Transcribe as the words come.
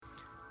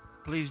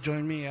Please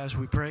join me as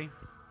we pray.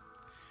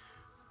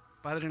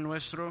 Padre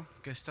nuestro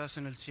que estás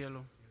en el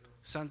cielo,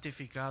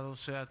 santificado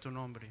sea tu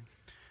nombre.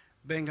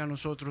 Venga a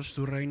nosotros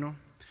tu reino,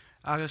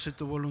 hágase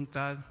tu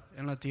voluntad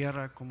en la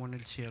tierra como en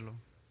el cielo.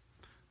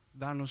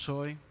 Danos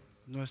hoy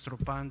nuestro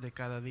pan de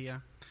cada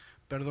día.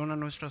 Perdona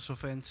nuestras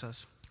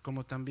ofensas,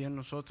 como también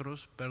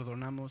nosotros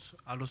perdonamos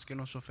a los que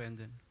nos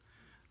ofenden.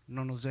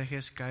 No nos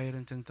dejes caer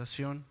en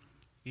tentación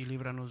y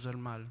líbranos del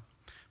mal,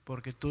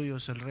 porque tuyo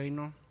es el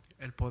reino,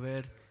 el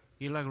poder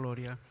y la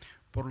gloria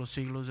por los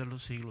siglos de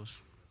los siglos.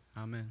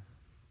 Amen.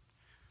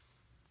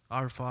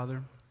 Our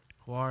Father,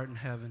 who art in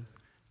heaven,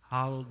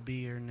 hallowed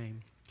be your name.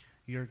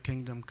 Your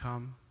kingdom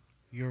come,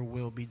 your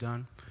will be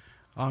done,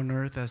 on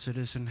earth as it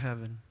is in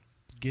heaven.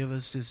 Give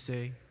us this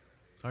day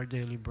our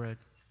daily bread,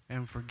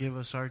 and forgive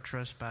us our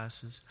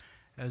trespasses,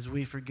 as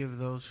we forgive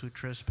those who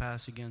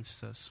trespass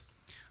against us.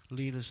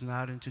 Lead us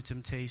not into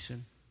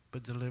temptation,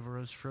 but deliver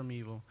us from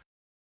evil.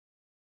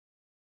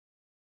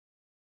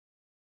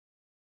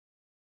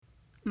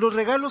 Los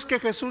regalos que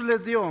Jesús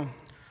les dio,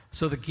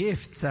 So the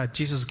gifts that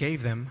Jesus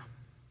gave them,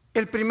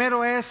 el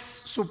primero es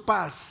su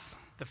paz.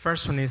 the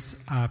first one is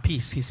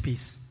peace, his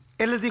peace.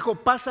 Él les dijo,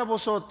 paz a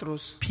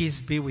vosotros. Peace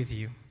be with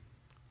you.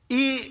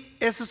 Y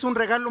ese es un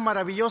regalo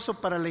maravilloso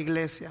para la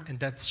iglesia. And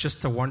that's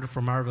just a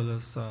wonderful,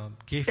 marvelous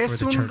gift for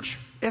the church.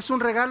 Es un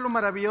regalo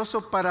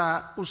maravilloso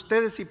para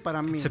ustedes y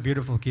para mí. It's a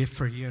beautiful gift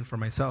for you and for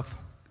myself.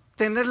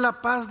 Tener la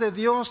paz de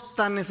Dios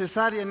tan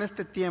necesaria en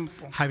este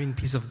tiempo. Having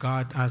peace of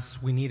God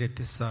as we needed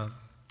this time.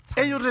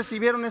 Ellos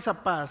recibieron esa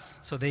paz.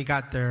 So they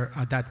got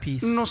that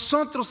peace.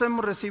 Nosotros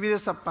hemos recibido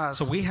esa paz.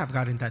 So we have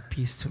gotten that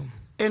peace too.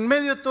 En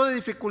medio de toda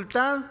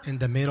dificultad, In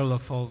the middle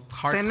of all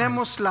hard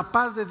tenemos times, la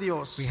paz de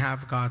Dios. we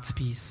have God's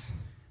peace.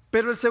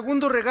 Pero el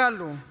segundo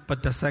regalo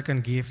But the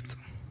second gift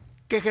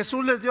que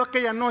Jesús les dio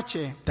aquella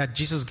noche that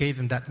Jesus gave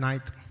them that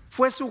night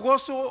fue su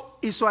gozo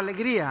y su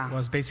alegría.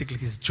 was basically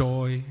his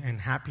joy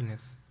and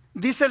happiness.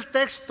 Dice el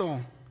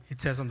texto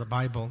It says on the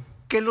Bible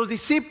que los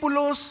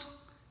discípulos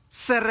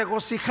se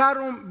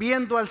regocijaron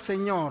viendo al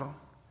Señor.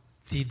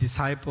 the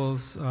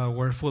disciples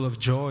were full of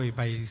joy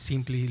by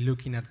simply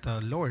looking at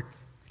the Lord.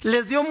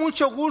 Les dio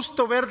mucho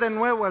gusto ver de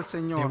nuevo al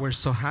They Señor. were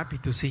so happy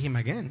to see him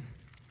again.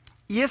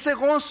 Y ese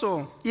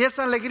gozo y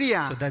esa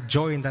alegría So that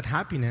joy and that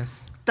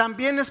happiness,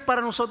 también es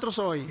para nosotros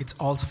hoy. it's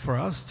also for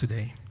us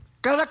today.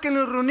 Cada que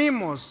nos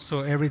reunimos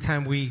So every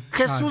time we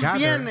Jesús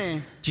gather,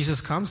 viene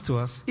Jesus comes to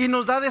us y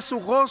nos da de su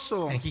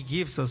gozo and he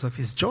gives us of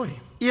his joy.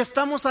 y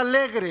estamos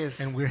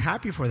alegres And we're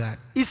happy for that.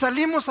 y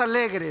salimos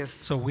alegres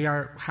So we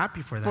are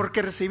happy for that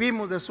porque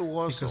recibimos de su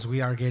because gozo.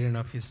 we are getting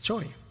of his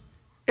joy.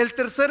 El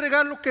tercer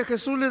regalo que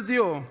Jesús les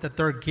dio The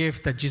third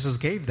gift that Jesus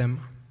gave them,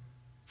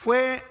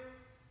 fue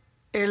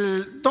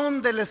el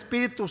don del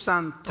Espíritu the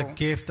Santo.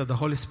 gift of the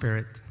Holy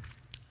Spirit.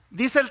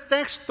 Dice el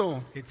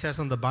texto It says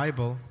on the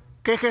Bible,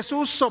 que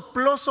Jesús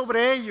sopló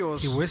sobre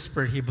ellos he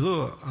whispered, he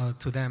blew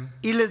to them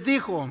y les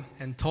dijo,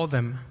 and told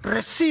them,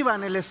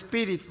 reciban el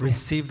Espíritu.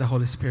 receive the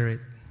Holy Spirit.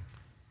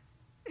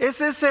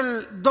 Ese es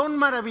el don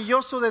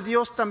maravilloso de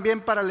Dios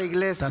también para la That's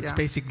iglesia.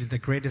 basically the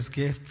greatest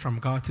gift from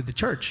God to the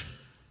church,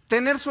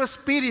 Tener su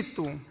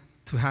Espíritu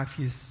to have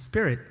his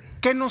Spirit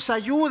que nos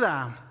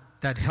ayuda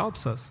that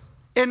helps us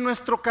en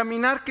nuestro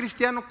caminar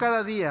cristiano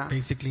cada día,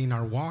 basically in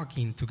our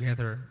walking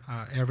together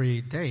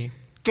every day.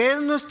 que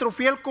es nuestro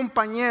fiel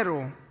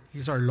compañero.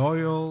 He's our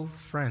loyal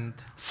friend,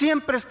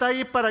 Siempre está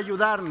ahí para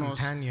ayudarnos.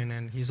 companion,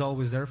 and he's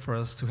always there for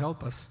us to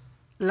help us.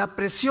 La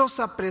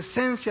preciosa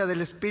presencia del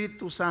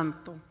Espíritu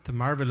Santo. The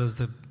marvelous,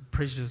 the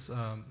precious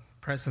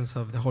presence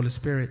of the Holy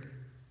Spirit.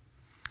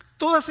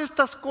 Todas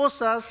estas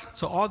cosas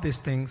So all these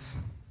things,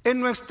 en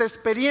nuestra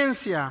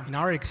experiencia in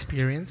our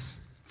experience,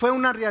 fue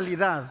una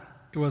realidad.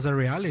 it was a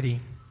reality.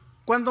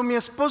 Cuando mi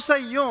esposa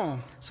y yo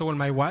So when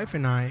my wife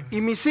and I y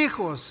mis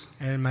hijos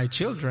and my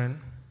children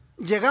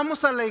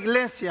llegamos a la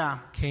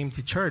iglesia came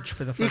to church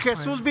for the y first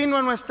Jesús time, vino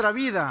a nuestra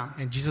vida,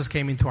 and Jesus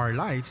came into our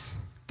lives,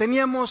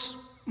 teníamos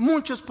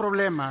muchos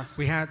problemas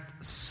we had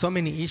so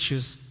many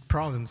issues,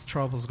 problems,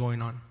 troubles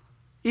going on.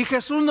 y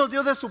Jesús nos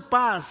dio de su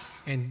paz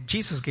And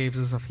Jesus gave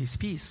us of his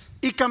peace.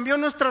 y cambió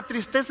nuestra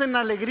tristeza en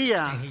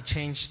alegría And he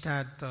changed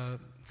that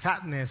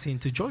sadness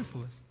into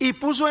joyfulness. y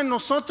puso en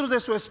nosotros de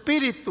su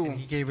espíritu And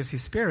he gave us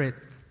his spirit.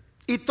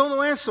 y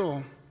todo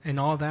eso And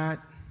all that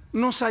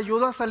nos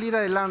ayudó a salir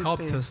helped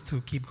adelante. us to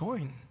keep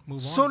going,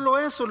 move on. Solo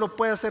eso lo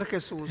puede hacer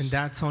Jesús. And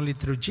that's only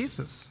through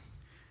Jesus.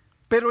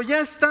 Pero ya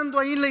estando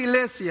ahí en la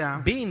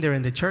iglesia, Being there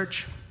in the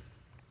church,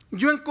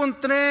 yo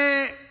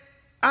encontré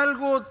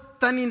algo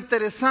tan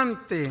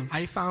interesante.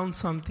 I found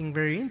something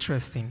very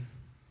interesting.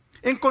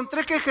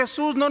 Encontré que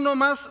Jesús no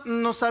nomás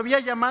nos había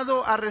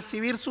llamado a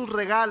recibir sus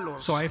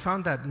regalos, So I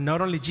found that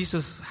not only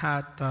Jesus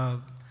had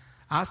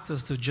asked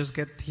us to just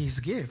get his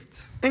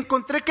gift,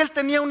 encontré que Él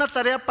tenía una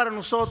tarea para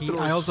nosotros.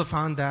 I also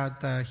found that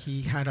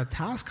he had a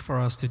task for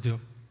us to do.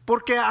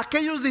 Porque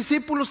aquellos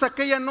discípulos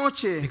aquella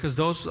noche Because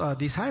those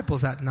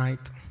disciples that night,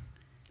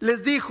 les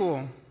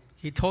dijo,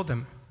 he told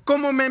them,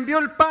 como me envió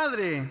el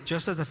Padre,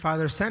 just as the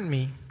Father sent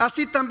me,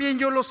 así también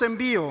yo los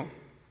envío.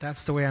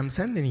 that's the way I'm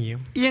sending you.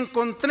 Y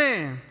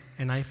encontré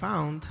And I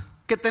found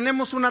que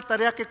tenemos una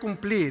tarea que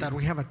cumplir. that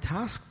we have a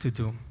task to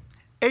do.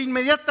 E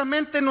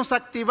inmediatamente nos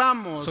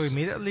activamos. So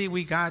immediately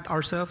we got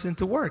ourselves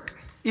into work.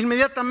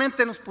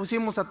 Inmediatamente nos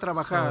pusimos a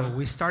trabajar. So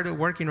we started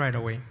working right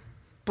away.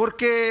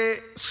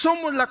 Porque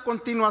somos la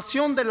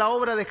continuación de la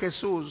obra de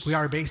Jesús. We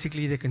are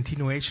basically the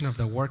continuation of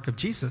the work of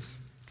Jesus.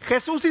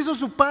 Jesús hizo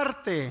su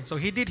parte. So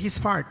he did his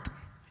part.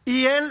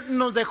 Y Él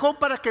nos dejó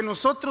para que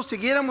nosotros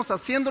siguiéramos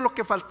haciendo lo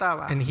que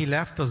faltaba. And he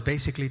left us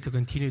basically to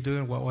continue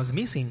doing what was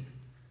missing.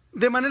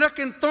 De manera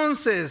que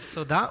entonces,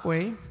 So that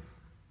way,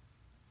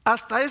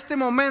 hasta este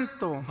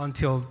momento,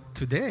 until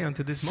today,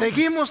 until this moment,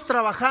 seguimos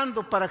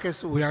trabajando para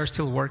Jesús. we are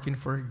still working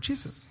for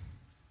Jesus.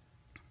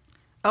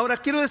 Ahora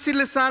quiero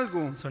decirles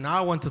algo. So now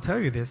I want to tell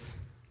you this.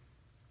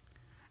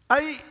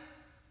 Hay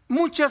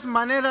muchas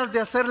maneras de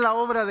hacer la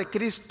obra de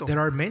Cristo. There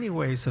are many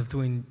ways of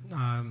doing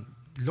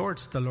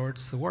the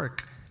Lord's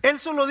work. Él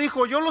solo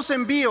dijo, yo los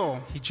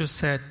envío. He just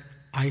said,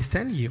 I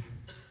send you.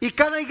 Y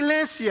cada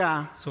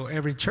iglesia, So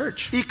every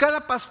church y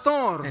cada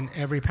pastor, and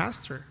every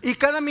pastor y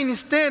cada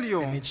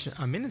ministerio and each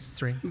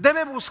ministry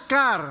debe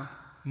buscar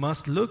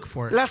must look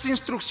for las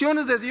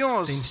instrucciones de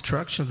Dios the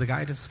instructions, the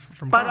guidance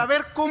from para God,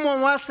 ver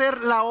cómo va a ser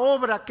la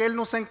obra que Él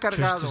nos ha just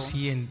encargado. to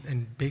see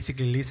and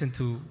basically listen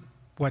to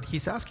what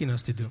He's asking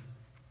us to do.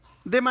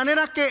 De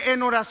manera que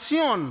en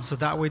oración So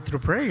that way,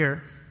 through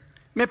prayer,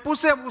 me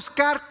puse a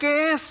buscar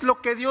qué es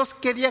lo que Dios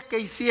quería que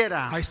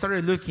hiciera I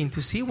started looking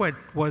to see what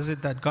was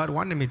it that God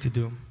wanted me to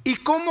do y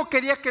cómo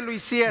quería que lo and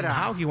hiciera.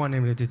 how He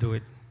wanted me to do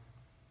it.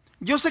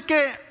 Yo sé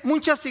que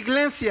muchas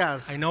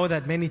iglesias I know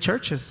that many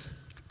churches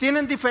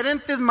tienen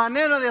diferentes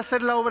maneras de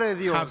hacer la obra de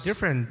Dios. have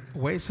different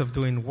ways of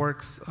doing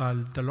works,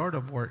 the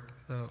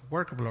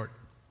work of Lord.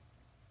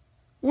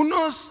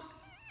 Unos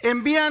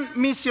envían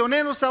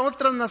misioneros a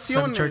otras Some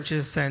naciones,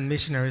 churches send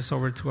missionaries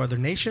over to other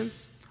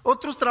nations.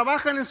 otros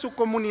trabajan en su Some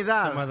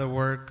comunidad. other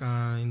work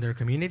in their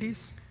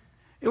communities.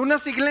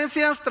 Unas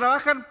iglesias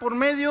trabajan por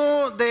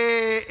medio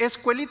de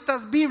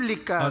escuelitas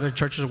bíblicas, Other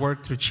churches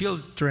work through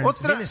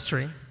children's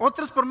ministry.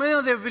 otras por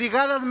medio de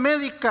brigadas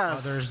médicas.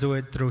 Others do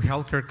it through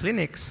healthcare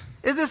clinics.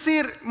 Es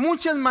decir,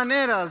 muchas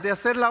maneras de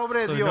hacer la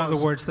obra So de in other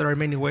Dios words, there are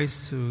many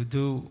ways to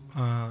do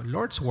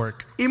Lord's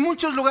work y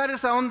muchos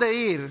lugares a donde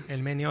ir.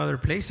 and many other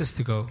places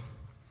to go.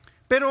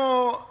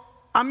 Pero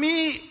a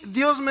mí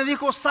Dios me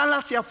dijo, sal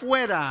hacia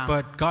afuera,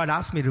 But God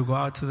asked me to go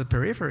out to the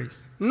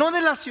peripheries, no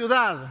de la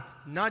ciudad,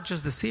 not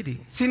just the city,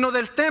 sino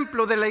del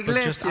templo, de la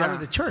but just out iglesia. of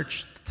the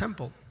church, the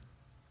temple.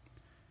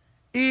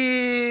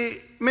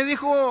 Y me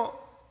dijo,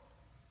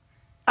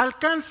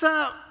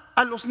 alcanza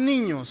a los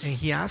niños. And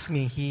he asked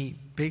me, he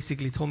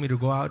basically told me to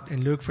go out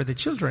and look for the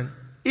children.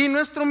 Y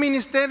nuestro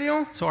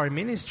ministerio So our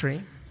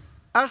ministry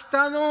ha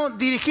estado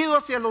dirigido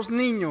hacia los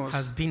niños.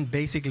 has been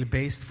basically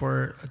based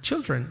for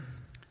children.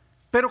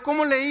 Pero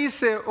 ¿cómo le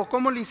hice o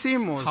cómo le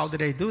hicimos? How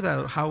did I do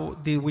that? How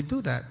did we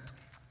do that?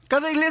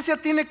 Cada iglesia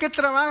tiene que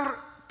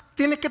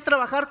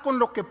trabajar con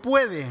lo que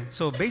puede.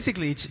 So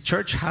basically, each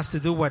church has to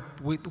do work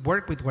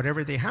with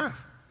whatever they have.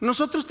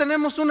 Nosotros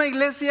tenemos una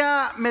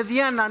iglesia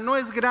mediana, no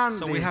es grande.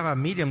 So we have a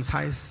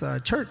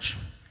medium-sized church.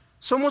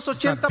 Somos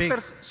It's not 80,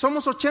 big.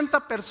 somos 80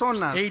 There's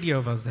personas 80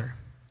 of us there.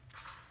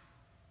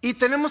 y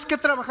tenemos que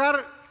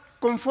trabajar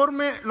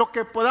conforme lo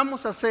que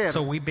podamos hacer.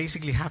 So we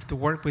basically have to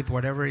work with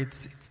whatever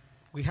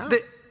we have.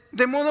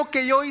 De modo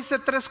que yo hice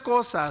tres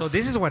cosas. So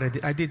this is what I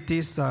did. I did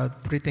these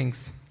three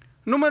things.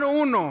 Número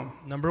uno,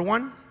 Number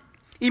one,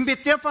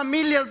 invité a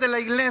familias de la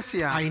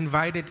iglesia I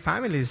invited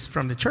families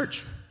from the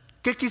church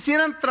que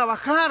quisieran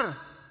trabajar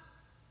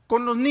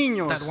con los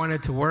niños, that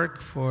wanted to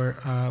work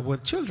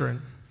with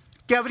children,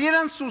 que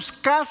abrieran sus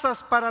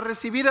casas para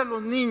recibir a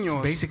los to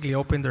niños basically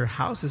open their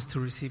houses to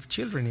receive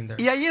children in there.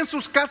 y ahí en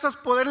sus casas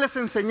poderles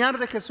enseñar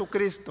de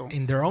Jesucristo.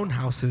 In their own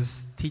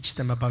houses, teach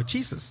them about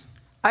Jesus.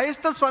 A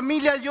estas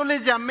familias yo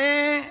les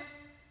llamé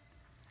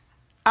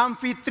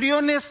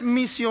anfitriones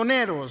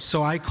misioneros.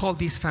 So I call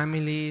these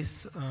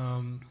families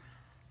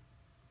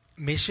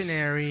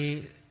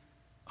missionary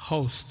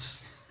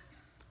hosts.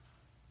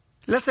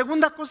 La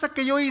segunda cosa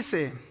que yo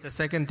hice, The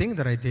second thing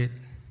that I did,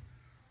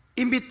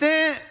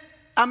 invité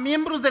a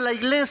miembros de la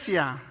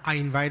iglesia I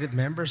invited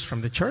members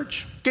from the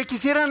church que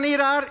quisieran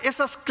ir a dar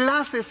esas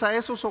clases a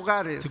esos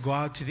hogares. to go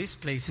out to these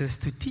places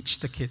to teach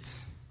the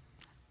kids.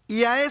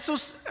 Y a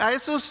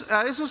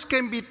esos que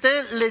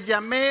invité les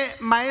llamé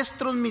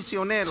maestros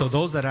misioneros. So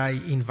those that I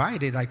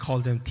invited, I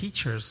called them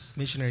teachers,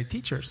 missionary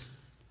teachers.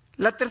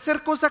 La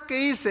tercera cosa que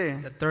hice,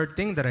 The third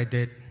thing that I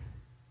did,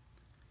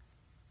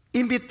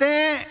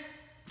 invité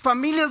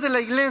familias de la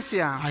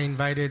iglesia I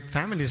invited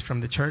families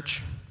from the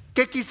church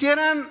que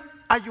quisieran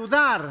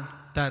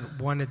ayudar that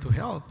wanted to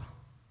help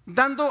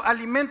dando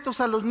alimentos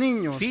a los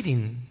niños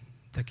feeding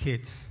the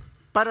kids.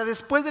 para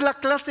después de la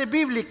clase So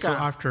bíblica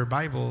after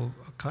Bible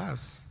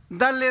class,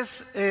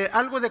 darles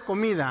algo de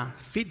comida.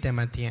 feed them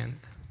at the end.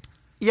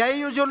 Y a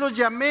ellos yo los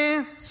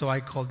llamé So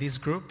I call this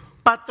group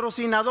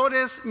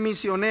patrocinadores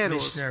misioneros.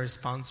 missionary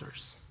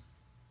sponsors.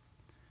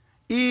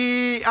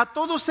 Y a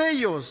todos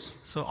ellos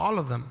So all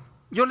of them,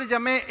 yo les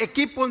llamé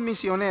equipos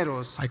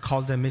misioneros. I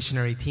call them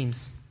missionary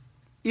teams.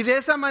 Y de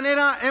esa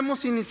manera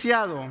hemos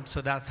iniciado.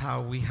 So that's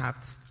how we have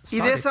Y de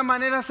started. esa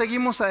manera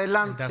seguimos And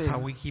adelante. that's how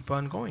we keep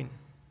on going.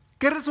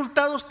 ¿Qué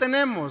resultados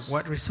tenemos?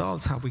 What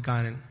results have we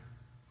gotten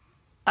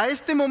A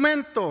este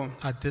momento,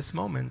 at this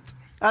moment?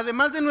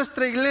 además de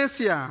nuestra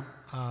iglesia,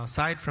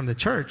 Aside from the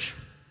church,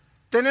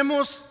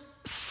 tenemos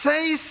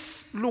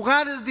 6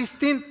 lugares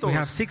distintos we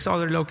have 6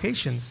 other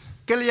locations.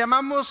 que le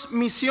llamamos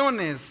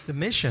misiones. The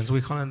missions,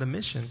 we call them the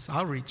missions,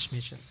 outreach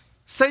missions.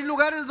 6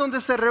 lugares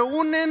donde se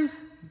reúnen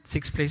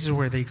 6 places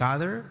where they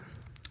gather,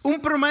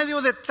 un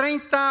promedio de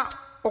 30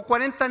 o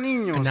 40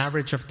 niños. an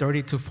average of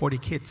 30 to 40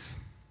 kids.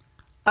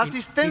 Each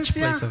Asistencia,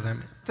 place of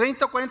them.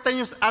 30 o 40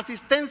 años.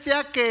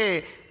 Asistencia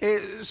que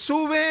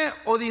sube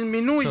o So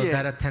disminuye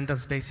that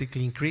attendance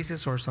basically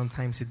increases or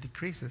sometimes it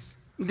decreases.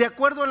 de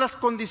acuerdo a las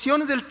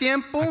condiciones del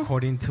tiempo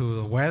According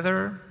to the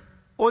weather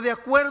o de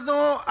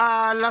acuerdo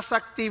a las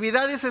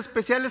actividades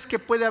especiales que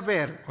puede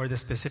haber. or the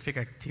specific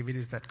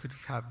activities that could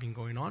have been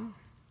going on.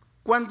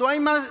 Cuando hay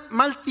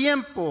mal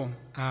tiempo,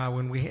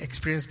 When we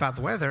experience bad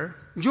weather,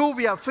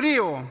 lluvia,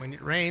 frío, when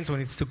it rains,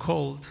 when it's too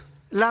cold,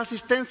 la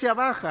asistencia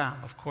baja.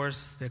 of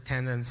course the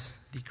attendance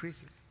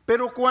decreases.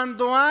 Pero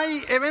cuando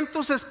hay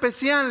eventos But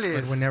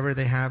especiales, whenever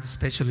they have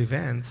special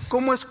events,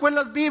 como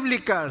escuelas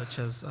bíblicas, such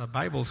as a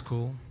Bible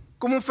school,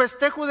 como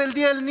festejo del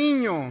Día del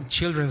Niño,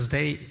 Children's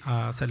Day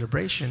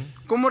celebration,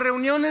 como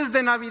reuniones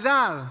de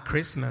Navidad,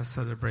 Christmas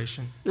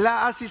celebration,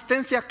 la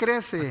asistencia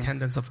crece.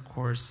 attendance of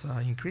course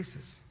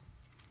increases.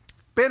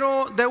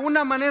 Pero de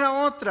una manera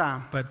u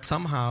otra, But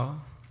somehow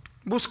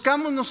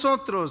buscamos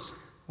nosotros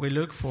we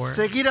look for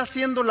seguir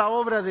haciendo la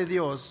obra de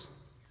Dios.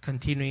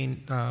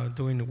 continuing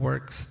doing the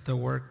work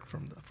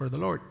for the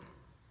Lord.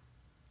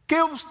 ¿Qué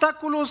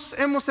obstáculos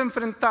hemos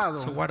enfrentado?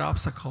 So what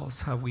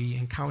obstacles have we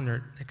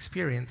encountered,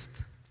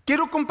 experienced?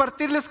 Quiero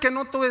compartirles que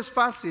no todo es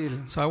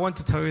fácil. So I want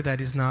to tell you that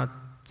it's not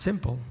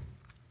simple.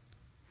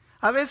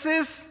 A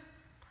veces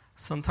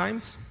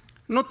Sometimes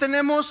no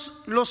tenemos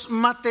los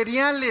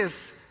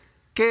materiales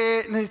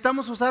que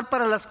necesitamos usar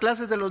para las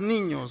clases de los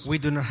niños. we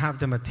do not have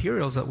the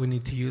materials that we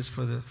need to use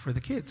for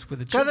the kids, with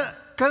the children.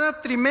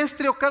 Cada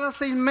trimestre o cada 6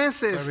 So every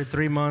meses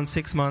 3 months,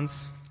 6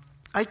 months,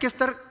 hay que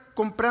estar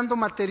comprando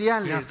we have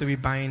materiales. to be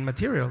buying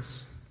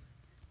materials.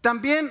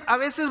 También a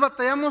veces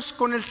batallamos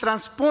con el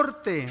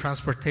transporte.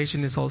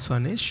 Transportation is also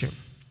an issue.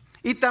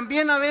 Y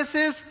también a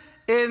veces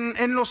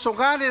en los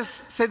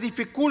hogares se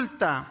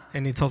dificulta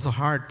And it's also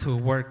hard to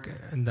work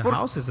in the Por-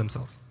 houses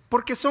themselves.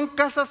 porque son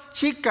casas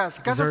chicas,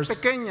 Because casas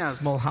there's pequeñas.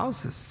 small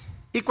houses.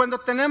 Y cuando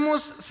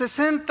tenemos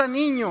 60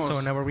 niños, So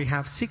whenever we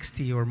have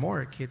 60 or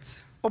more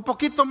kids, o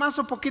poquito más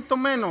o poquito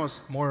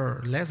menos, more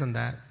or less than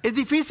that, es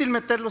difícil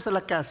meterlos a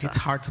la casa. it's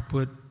hard to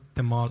put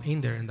them all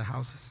in there in the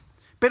houses.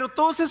 Pero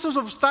todos esos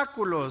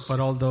obstáculos But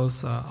all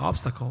those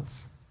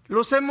obstacles,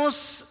 los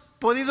hemos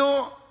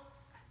podido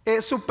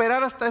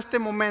superar hasta este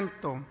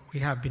momento. we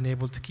have been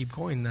able to keep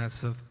going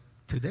as of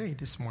today,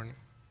 this morning.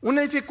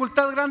 Una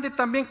dificultad grande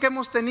también que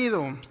hemos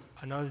tenido.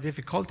 Another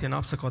difficulty and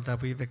obstacle that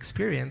we've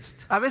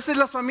experienced. A veces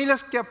las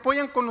familias que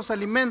apoyan con los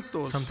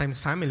alimentos Sometimes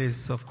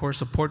families, of course,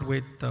 support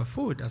with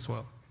food as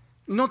well.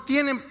 no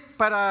tienen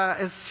para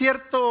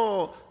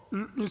cierto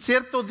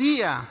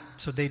día.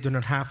 So they do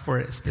not have for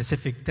a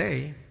specific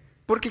day.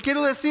 Porque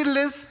quiero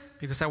decirles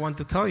Because I want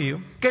to tell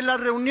you, que las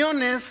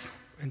reuniones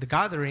in the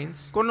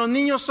gatherings, con los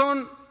niños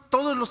son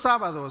todos los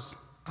sábados,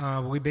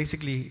 we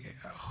basically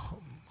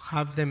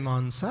have them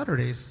on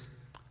Saturdays,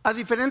 a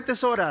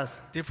diferentes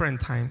horas.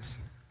 different times.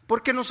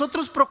 Porque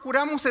nosotros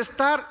procuramos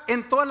estar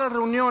en todas las So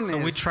we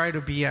reuniones. try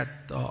to be at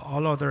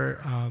all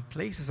other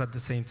places at the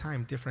same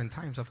time, different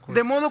times, of course.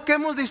 De modo que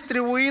hemos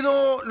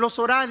distribuido los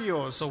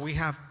horarios. So we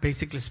have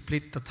basically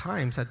split the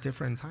times at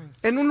different times.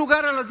 En un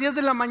lugar a las 10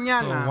 de la So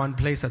mañana, one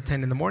place at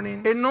 10 in the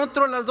morning, en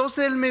otro a las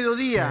 12 del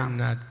mediodía, and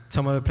at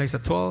some other place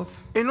at 12,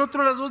 en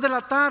otro a las 2 de la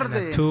and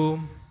tarde. at 2,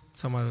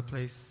 some other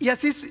place. Y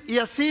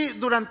así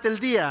durante el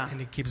día.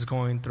 And it keeps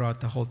going throughout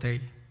the whole day.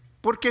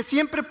 Porque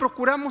siempre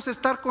procuramos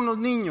estar con los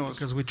niños.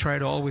 Because we try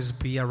to always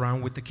be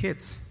around with the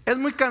kids. Es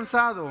muy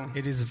cansado.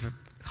 It is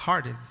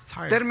hard, it's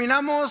tired,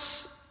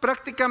 Terminamos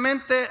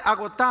prácticamente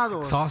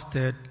agotados.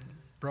 exhausted,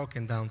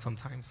 broken down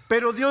sometimes.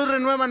 Pero Dios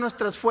renueva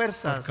nuestras But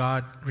fuerzas.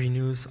 God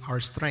renews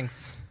our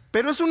strengths.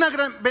 Pero es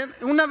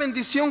una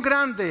bendición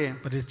grande.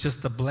 But it's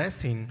just a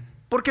blessing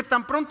Porque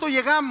tan pronto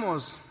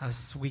llegamos,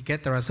 as we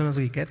get there, as soon as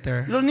we get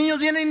there, los niños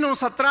vienen y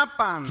nos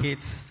atrapan.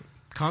 kids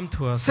come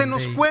to us Se and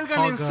nos they cuelgan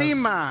hug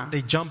encima. us,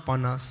 they jump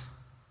on us,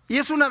 Y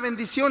es una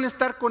bendición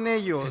estar con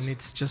ellos. and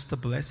it's just a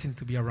blessing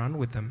to be around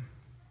with them.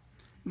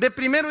 De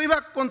primero iba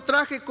con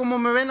traje como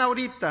me ven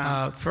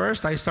ahorita.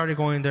 First, I started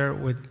going there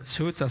with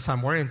suits as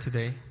I'm wearing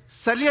today.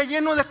 Salía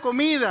lleno de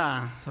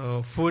comida.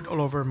 So food all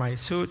over my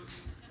suit.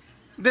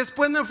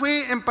 Después me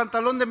fui en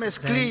pantalón de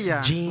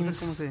mezclilla. Then No sé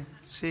cómo jeans.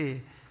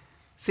 se-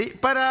 Sí,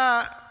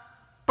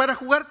 para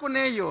jugar con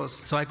ellos.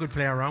 So I could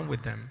play around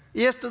with them.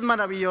 Y esto es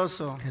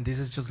maravilloso. And this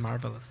is just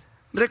marvelous.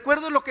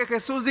 Recuerdo lo que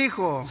Jesús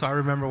dijo. So I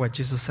remember what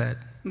Jesus said.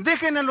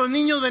 Dejen a los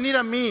niños venir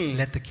a mí.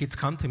 Let the kids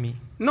come to me.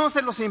 No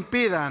se los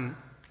impidan.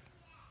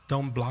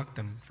 Don't block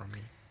them from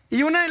me.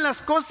 Y una de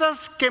las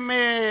cosas que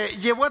me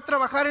llevó a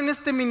trabajar en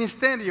este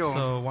ministerio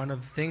So one of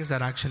the things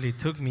that actually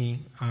took me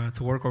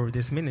to work over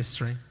this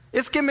ministry,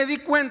 es que me di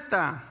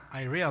cuenta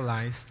I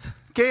realized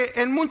que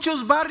en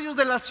muchos barrios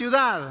de la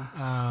ciudad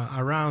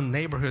around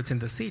neighborhoods in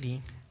the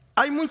city,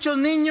 hay muchos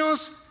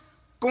niños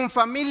con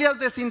familias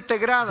there are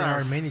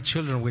desintegradas. many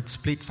children with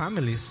split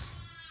families.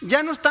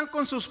 Ya no están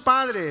con sus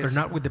padres. They're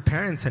not with the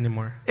parents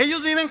anymore.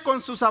 Ellos viven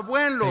con sus They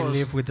abuelos,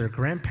 live with their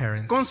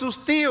grandparents, con sus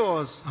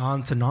tíos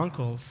aunts and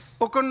uncles,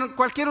 o con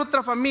cualquier otra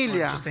or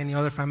familia. just any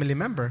other family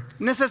member.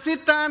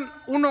 Necesitan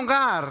un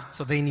hogar,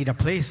 So they need a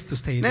place to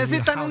stay. They need a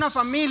necesitan una house.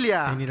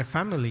 familia. They need a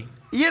family.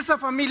 Y esa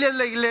familia es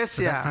la So that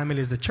iglesia.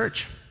 family is the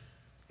church.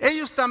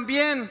 Ellos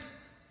también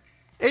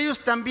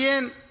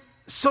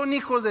son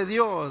hijos de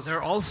Dios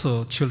They're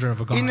also children of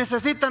God. y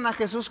necesitan a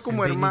Jesús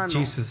como and they hermano. need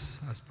Jesus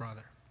as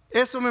brother.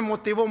 Eso me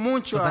motivó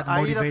mucho So that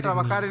a ir a motivated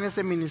trabajar me. en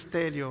ese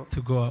ministerio.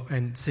 To go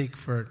and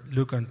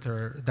look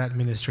under that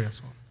ministry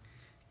as well.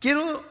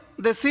 Quiero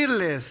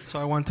decirles So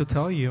I want to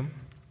tell you,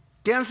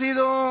 que han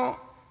sido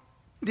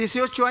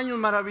 18 años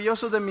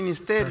maravillosos de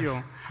ministerio.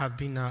 there have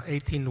been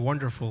 18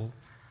 wonderful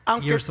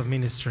Aunque, years of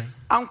ministry.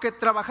 aunque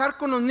trabajar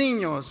con los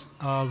niños,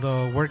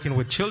 Although working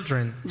with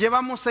children,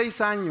 llevamos 6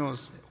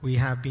 años. we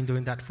have been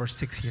doing that for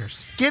 6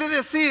 years. Quiere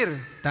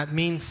decir That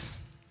means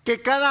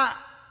que cada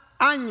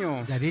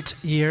año that each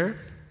year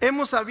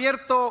hemos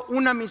abierto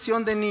una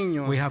misión de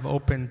niños. we have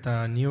opened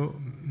a new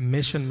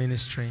mission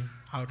ministry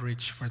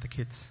outreach for the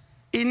kids.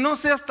 Y no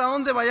sé hasta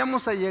dónde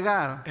vayamos a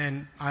llegar,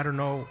 And I don't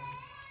know,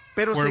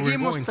 pero Where we're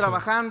seguimos going to.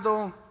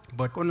 trabajando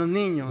but con los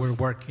niños. we're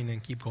working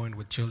and keep going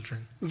with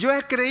children. Yo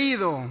he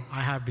creído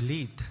I have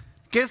believed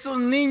que esos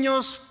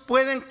niños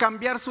pueden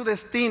cambiar su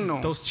destino,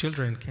 those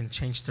children can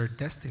change their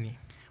destiny.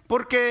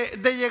 porque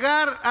de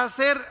llegar a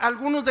ser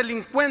algunos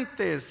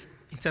delincuentes,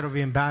 Instead of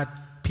being bad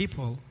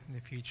people in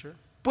the future,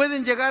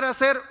 pueden llegar a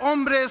ser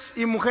hombres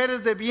y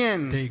mujeres de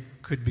bien, they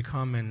could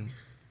become and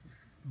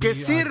que be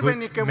sirven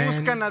good y que men,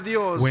 buscan a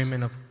Dios.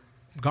 women of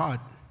God.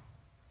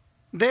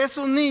 De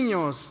esos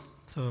niños,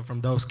 So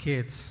from those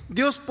kids,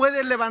 Dios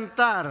puede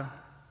levantar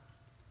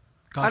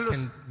God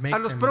can make a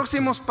los them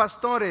próximos into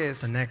pastores,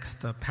 the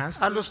next a los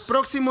pastors,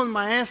 próximos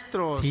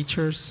maestros,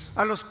 teachers,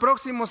 a los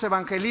próximos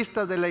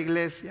evangelistas de la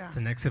iglesia.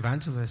 the next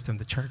evangelist in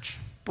the church.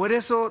 Por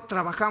eso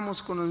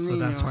trabajamos con los So niños.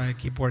 that's why I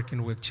keep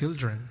working with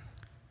children.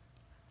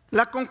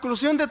 La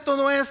conclusión de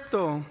todo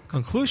esto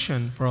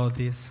Conclusion for all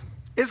this,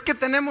 es que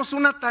tenemos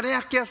una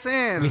tarea que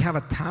hacer. we have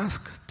a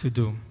task to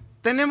do.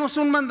 Tenemos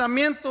un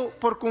mandamiento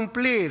por We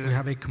cumplir.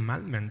 have a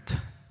commandment.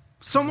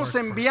 Somos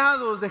work for.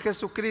 enviados de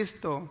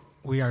Jesucristo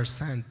We are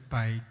sent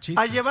by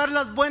Jesus a llevar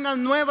las buenas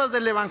nuevas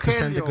del to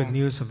send the Evangelio good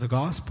news of the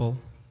gospel,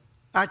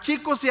 a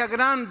chicos y a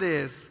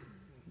grandes.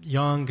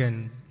 young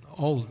and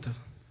old.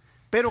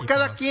 Pero People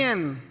cada also.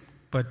 quien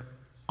But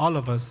all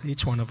of us,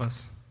 each one of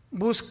us,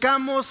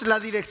 buscamos la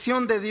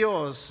dirección de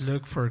Dios.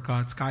 look for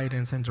God's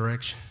guidance and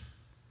direction.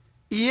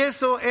 Y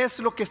eso es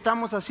lo que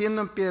estamos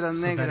haciendo en Piedras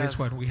So that Negras. is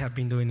what we have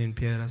been doing in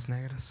Piedras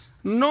Negras.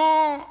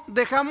 No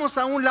dejamos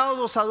a un lado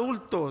los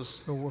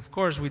adultos. So of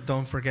course we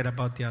don't forget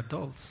about the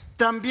adults.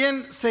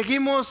 También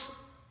seguimos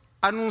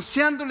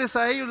anunciándoles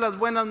a ellos las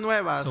buenas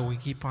nuevas. So we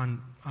keep on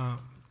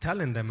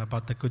telling them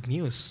about the good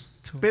news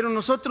too. Pero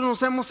nosotros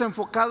nos hemos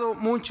enfocado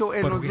mucho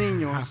en But los we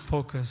niños. have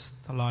focused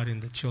a lot in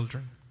the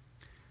children.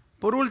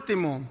 Por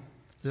último,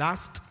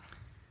 Last,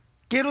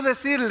 quiero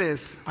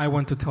decirles I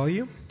want to tell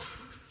you,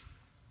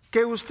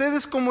 que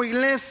ustedes como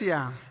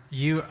iglesia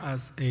you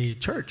as a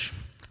church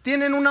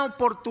tienen una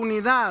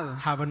oportunidad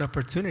have an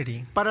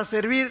opportunity para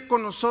servir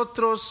con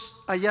nosotros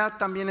allá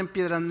también en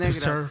Piedras to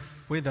Negras. serve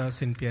with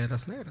us in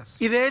Piedras Negras.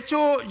 Y de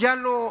hecho ya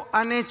lo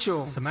han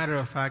hecho, As a matter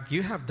of fact,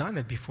 you have done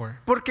it before.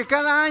 porque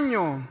cada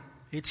año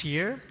Each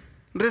year,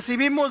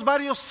 recibimos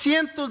varios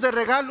cientos de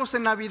regalos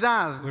en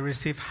Navidad we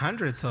receive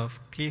hundreds of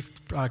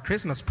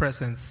Christmas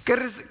presents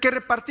que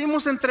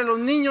repartimos entre los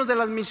niños de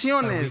las that we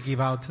misiones, give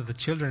out to the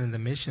children in the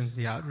mission,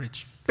 the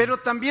outreach. pero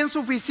también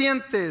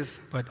suficientes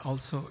But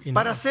also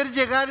para enough hacer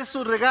llegar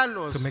esos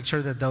regalos to make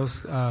sure that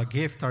those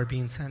gifts are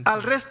being sent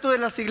al to resto de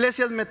las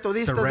iglesias the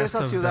metodistas de rest esa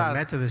of the ciudad.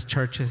 Methodist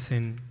churches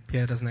in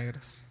Piedras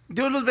Negras.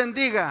 Dios los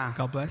bendiga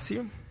God bless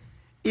you.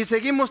 y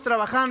seguimos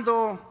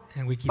trabajando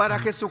And we keep para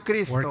on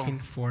Jesucristo. working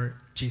for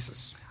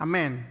Jesus.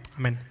 Amén.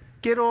 Amen.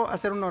 Quiero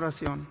hacer una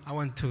oración. I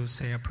want to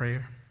say a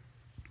prayer.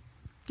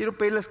 Quiero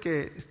pedirles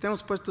que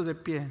estemos puestos de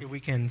pie. If we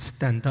can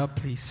stand up,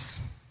 please.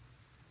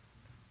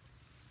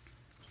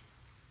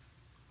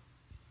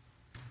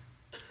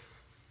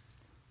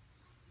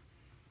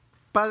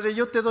 Padre,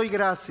 yo te doy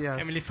gracias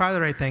Heavenly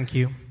Father, I thank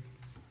you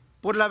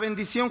por la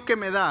bendición que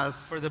me das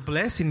for the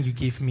blessing you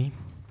give me,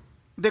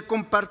 de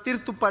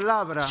compartir tu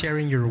palabra,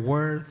 sharing your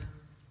word,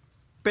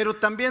 pero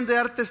también de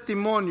dar but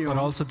testimonio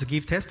also to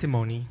give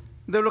testimony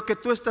de lo que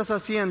tú estás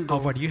haciendo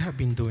of what you have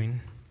been doing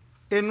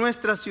en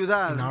nuestra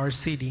ciudad in our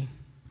city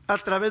a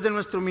través de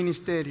nuestro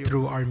ministerio.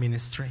 through our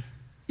ministry.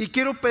 Y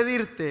quiero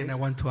pedirte And I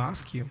want to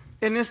ask you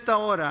en esta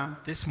hora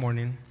this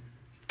morning,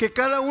 que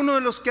cada uno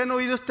de los que han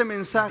oído este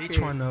mensaje each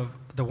one of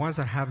the ones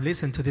that have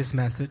listened to this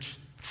message,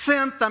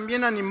 sean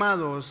también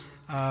animados,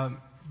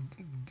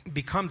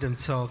 become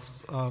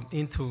themselves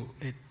into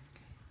it.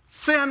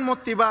 sean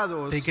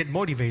motivados They get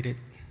motivated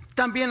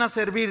también a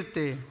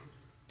servirte,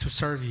 to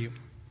serve you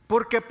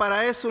porque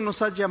para eso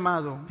nos has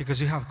llamado. because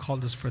you have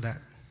called us for that.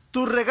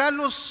 Tus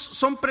regalos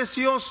son Your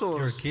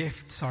preciosos,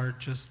 gifts are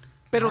just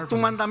pero tu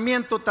marvelous,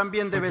 mandamiento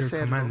también but debe your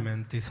serlo.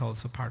 commandment is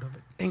also part of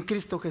it. En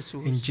Cristo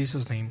Jesús. In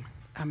Jesus' name,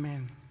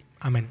 Amén.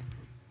 amen.